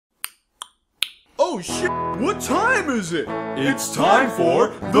Oh shit! What time is it? It's time for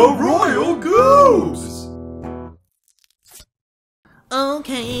the Royal Goobs!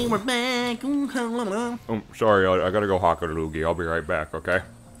 Okay, we're back. Oh, sorry, I gotta go hawk a loogie. I'll be right back, okay?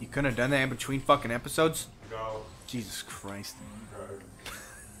 You couldn't have done that in between fucking episodes? No. Jesus Christ.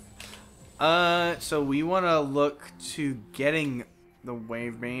 So we want to look to getting the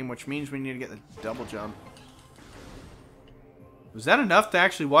wave beam, which means we need to get the double jump. Was that enough to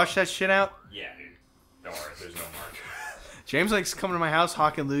actually wash that shit out? Yeah, dude. Don't worry, there's no mark. James likes coming to my house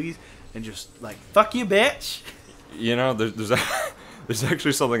hawking loogies and just like, fuck you, bitch. You know, there's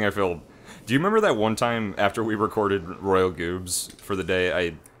actually something I feel. Do you remember that one time after we recorded Royal Goobs for the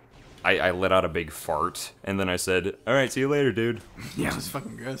day, I let out a big fart, and then I said, alright, see you later, dude. Yeah, it was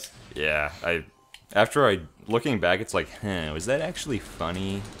fucking gross. Yeah, looking back, it's like, was that actually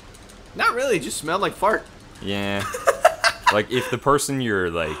funny? Not really, it just smelled like fart. Yeah. Like, if the person you're,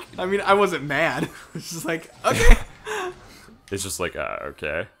 like... I mean, I wasn't mad. It's just like, okay. It's just like,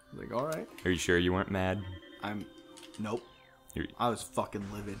 okay. Like, alright. Are you sure you weren't mad? Nope. I was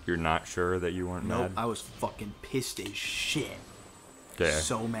fucking livid. You're not sure that you weren't mad? Nope, I was fucking pissed as shit. Okay.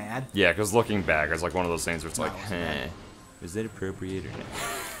 So mad. Yeah, because looking back, it's like one of those things where it's No, like, I wasn't mad. is that appropriate or not?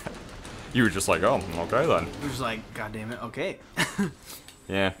 You were just like, oh, okay then. It was like, god damn it, okay.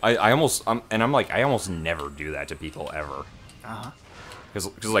 Yeah, I almost never do that to people ever. Uh-huh.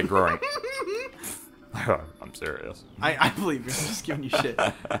 Because like growing... I'm serious. I believe you. I'm just giving you shit.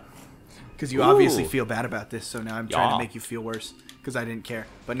 Because you obviously feel bad about this, so now I'm trying to make you feel worse. Because I didn't care.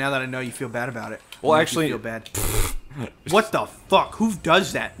 But now that I know you feel bad about it, well, actually, feel bad. What the fuck? Who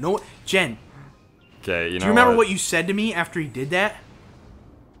does that? No, Jen. Okay, you know. Do you remember what you said to me after he did that?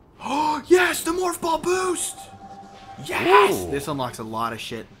 Oh yes, the morph ball boost. Yes. Ooh. This unlocks a lot of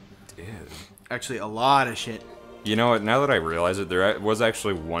shit. Dude. Actually, a lot of shit. You know what? Now that I realize it, there was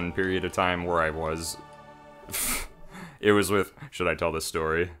actually one period of time where I was. It was with. Should I tell this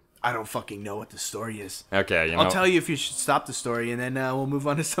story? I don't fucking know what the story is. Okay, you know. I'll tell you if you should stop the story, and then we'll move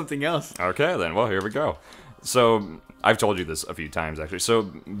on to something else. Okay, then. Well, here we go. So, I've told you this a few times, actually. So,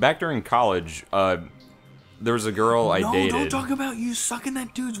 back during college, there was a girl I dated. No, don't talk about you sucking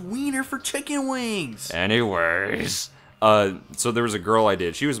that dude's wiener for chicken wings. Anyways. So there was a girl I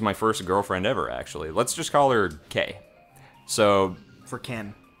dated. She was my first girlfriend ever, actually. Let's just call her Kay. So... For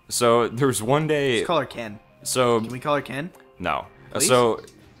Ken. So, there was one day... Let's call her Ken. So... Can we call her Ken? No. Please? So...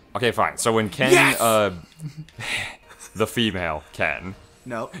 Okay, fine. So when Ken... Yes! The female, Ken...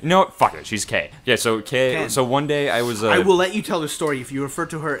 No. No, fuck it. She's Kay. Yeah, so Kay... Ken. So one day I was... I will let you tell the story if you refer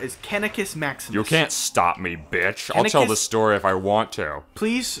to her as Kenicus Maximus. You can't stop me, bitch. I'll tell the story if I want to.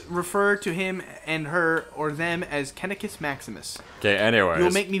 Please refer to him and her or them as Kenicus Maximus. Okay, anyways.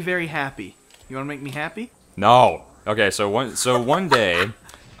 You'll make me very happy. You want to make me happy? No. Okay, so one day,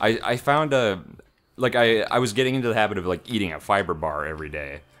 I found a... Like, I was getting into the habit of, like, eating a fiber bar every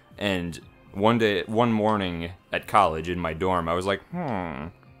day. And... One morning at college in my dorm, I was like,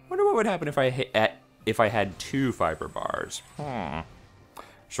 wonder what would happen if I had 2 fiber bars.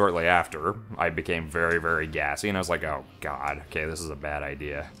 Shortly after, I became very, very gassy, and I was like, oh god, okay, this is a bad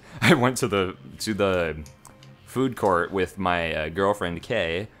idea. I went to the food court with my girlfriend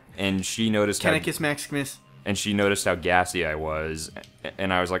Kay, and she noticed Kenicus Maximus. And she noticed how gassy I was,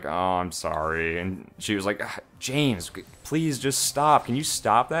 and I was like, oh, I'm sorry. And she was like, James, please just stop. Can you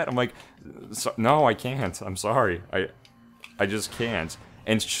stop that? I'm like, no, I can't. I'm sorry. I just can't.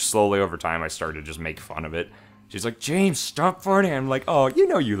 And slowly over time, I started to just make fun of it. She's like, James, stop farting. I'm like, oh, you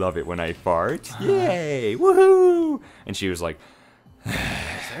know you love it when I fart. Yay, woohoo. And she was like... Is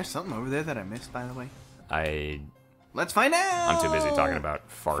there something over there that I missed, by the way? Let's find out! I'm too busy talking about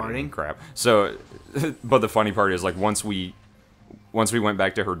farting crap. So, but the funny part is, like, once we went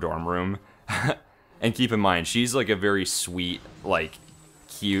back to her dorm room, and keep in mind, she's, like, a very sweet, like,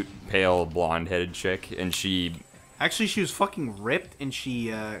 cute, pale, blonde-headed chick, and she... Actually, she was fucking ripped, and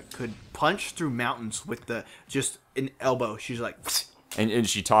she could punch through mountains with just an elbow. She's like... And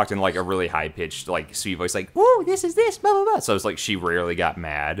she talked in, like, a really high-pitched, like, sweet voice, like, woo, this is this, blah, blah, blah. So it's like, she rarely got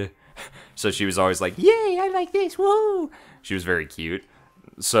mad. So she was always like, yay, I like this, woo! She was very cute.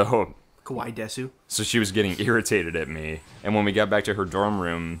 So... Kawaii Desu. So she was getting irritated at me. And when we got back to her dorm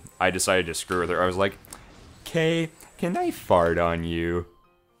room, I decided to screw with her. I was like, Kay, can I fart on you?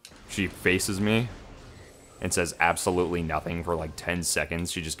 She faces me and says absolutely nothing for like 10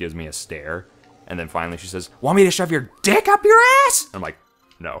 seconds. She just gives me a stare. And then finally she says, want me to shove your dick up your ass? I'm like,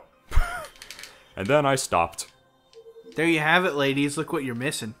 no. And then I stopped. There you have it, ladies. Look what you're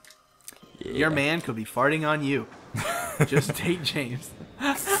missing. Yeah. Your man could be farting on you. Just take James.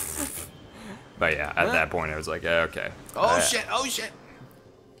 But yeah, at that point I was like, okay. Oh shit, oh shit.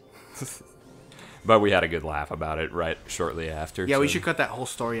 But we had a good laugh about it right shortly after. Yeah, so. we should cut that whole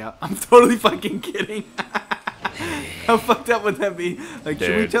story out. I'm totally fucking kidding. How fucked up would that be? Like,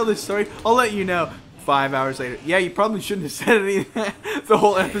 should we tell this story? I'll let you know 5 hours later. Yeah, you probably shouldn't have said anything. The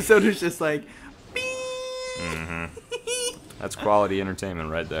whole episode is just like, That's quality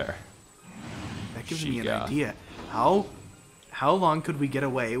entertainment right there. That gives me an idea. How long could we get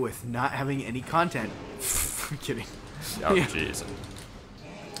away with not having any content? I'm kidding. Oh, jeez.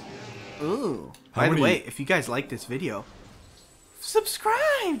 Ooh. By the way, if you guys like this video,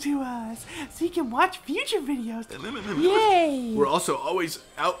 subscribe to us so you can watch future videos. Yay! We're also always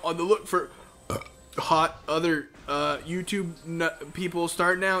out on the look for hot other YouTube people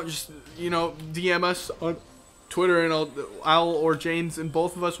starting out. Just, DM us on Twitter, and Al or James and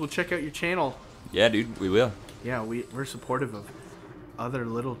both of us will check out your channel. Yeah, dude, we will. Yeah, we're supportive of other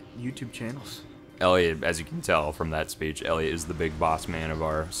little YouTube channels. Elliot, as you can tell from that speech, Elliot is the big boss man of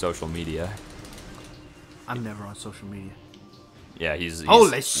our social media. I'm never on social media. Yeah, he's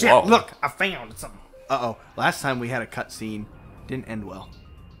holy shit! Whoa. Look, I found something. Uh-oh. Last time we had a cutscene. Didn't end well.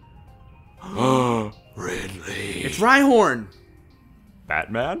 Oh, Ridley. It's Rhyhorn.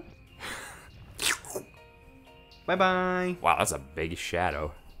 Batman? Bye-bye. Wow, that's a big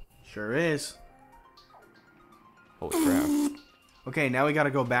shadow. Sure is. Holy crap. Okay, now we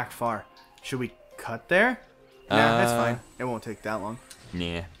gotta go back far. Should we cut there? Nah, that's fine. It won't take that long.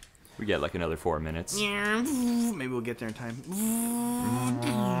 Yeah. We get like another 4 minutes. Maybe we'll get there in time.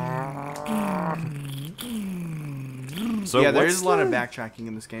 So yeah, there's a lot of backtracking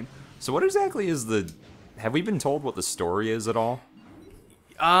in this game. So what exactly is the... Have we been told what the story is at all?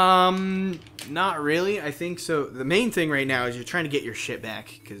 Not really. I think so. The main thing right now is you're trying to get your shit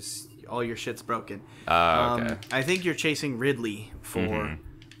back because all your shit's broken. Okay. I think you're chasing Ridley for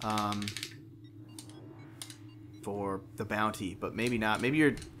the bounty, but maybe not. Maybe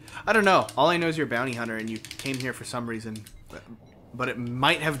you're... I don't know. All I know is you're a bounty hunter and you came here for some reason, but it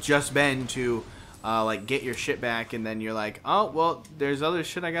might have just been to like get your shit back, and then you're like, oh well, there's other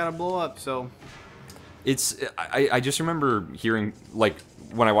shit I gotta blow up. So it's I just remember hearing, like,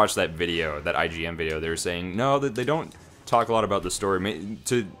 when I watched that video, that IGN video, they were saying no, that they don't talk a lot about the story.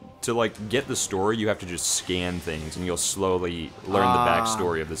 To like get the story, you have to just scan things, and you'll slowly learn the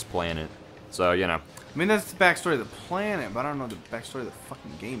backstory of this planet. So I mean, that's the backstory of the planet, but I don't know what the backstory of the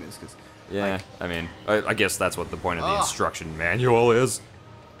fucking game is. Cause, yeah, like, I mean, I guess that's what the point of the instruction manual is.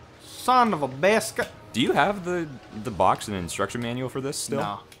 Son of a biscuit. Do you have the box and instruction manual for this still?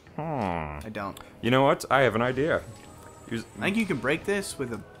 No. I don't. You know what? I have an idea. I think you can break this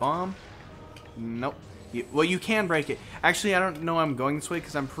with a bomb. Nope. Well, you can break it. Actually, I don't know I'm going this way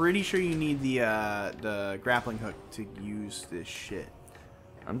because I'm pretty sure you need the grappling hook to use this shit.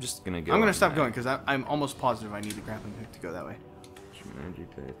 I'm just gonna go. I'm gonna stop going because I'm almost positive I need the grappling hook to go that way.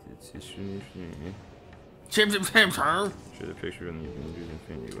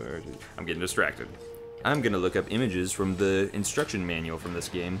 I'm getting distracted. I'm gonna look up images from the instruction manual from this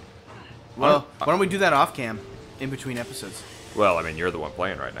game. Well, why don't we do that off cam, in between episodes? Well, I mean, you're the one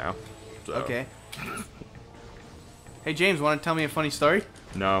playing right now. So. Okay. Hey James, want to tell me a funny story?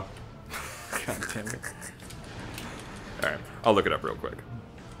 No. God damn it. All right, I'll look it up real quick.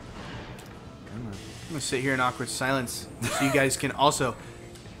 I'm gonna sit here in awkward silence so you guys can also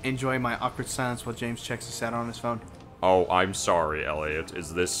enjoy my awkward silence while James checks this out on his phone. Oh, I'm sorry, Elliot.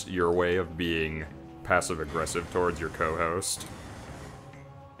 Is this your way of being passive-aggressive towards your co-host?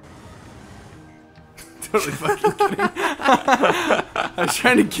 Totally fucking kidding. I was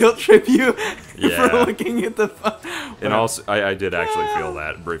trying to guilt trip you for looking at the phone. And also, I did actually feel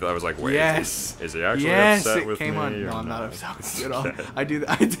that briefly. I was like, wait, is he actually upset with me? Yes, it came on. No, I'm not upset with you at all. I did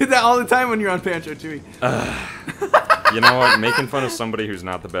that all the time when you're on Pancho too. You know what? Making fun of somebody who's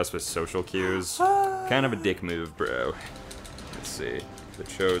not the best with social cues, kind of a dick move, bro. Let's see. The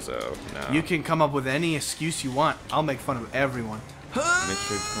Chozo. No. You can come up with any excuse you want. I'll make fun of everyone.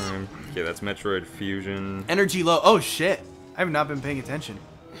 Metroid Prime. Okay, that's Metroid Fusion. Energy low. Oh shit! I have not been paying attention.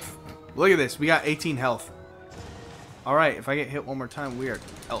 Look at this. We got 18 health. All right. If I get hit one more time, we are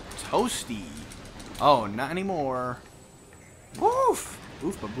toasty. Oh, not anymore. Woof.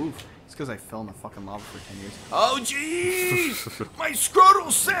 Oof, ba boof. It's because I fell in the fucking lava for 10 years. Oh jeez! My scrotal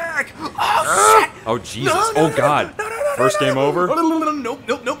sack. Oh shit! Oh Jesus! Oh God! First game over? Nope.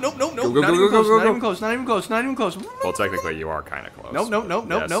 Not even close. Not even close. Not even close. Not even close. Well, technically, you are kind of close.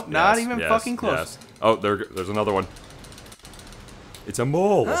 Nope. Not even fucking close. Yes. Oh, there's another one. It's a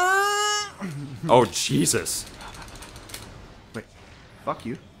mole. Oh Jesus! Wait. Fuck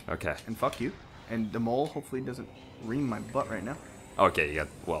you. Okay. And fuck you. And the mole hopefully doesn't ream my butt right now. Okay, you got,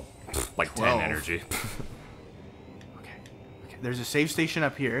 well, like 12. 10 energy. Okay. there's a save station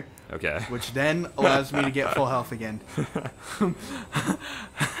up here. Okay. Which then allows me to get full health again.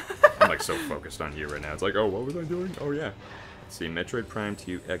 I'm like so focused on you right now. It's like, oh, what was I doing? Oh yeah. Let's see, Metroid Prime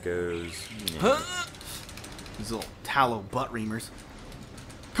 2 echoes. These little tallow butt reamers.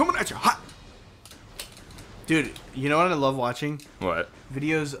 Coming at you hot! Dude, you know what I love watching? What?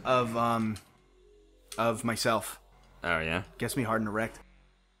 Videos of myself. Oh yeah? Gets me hard and erect.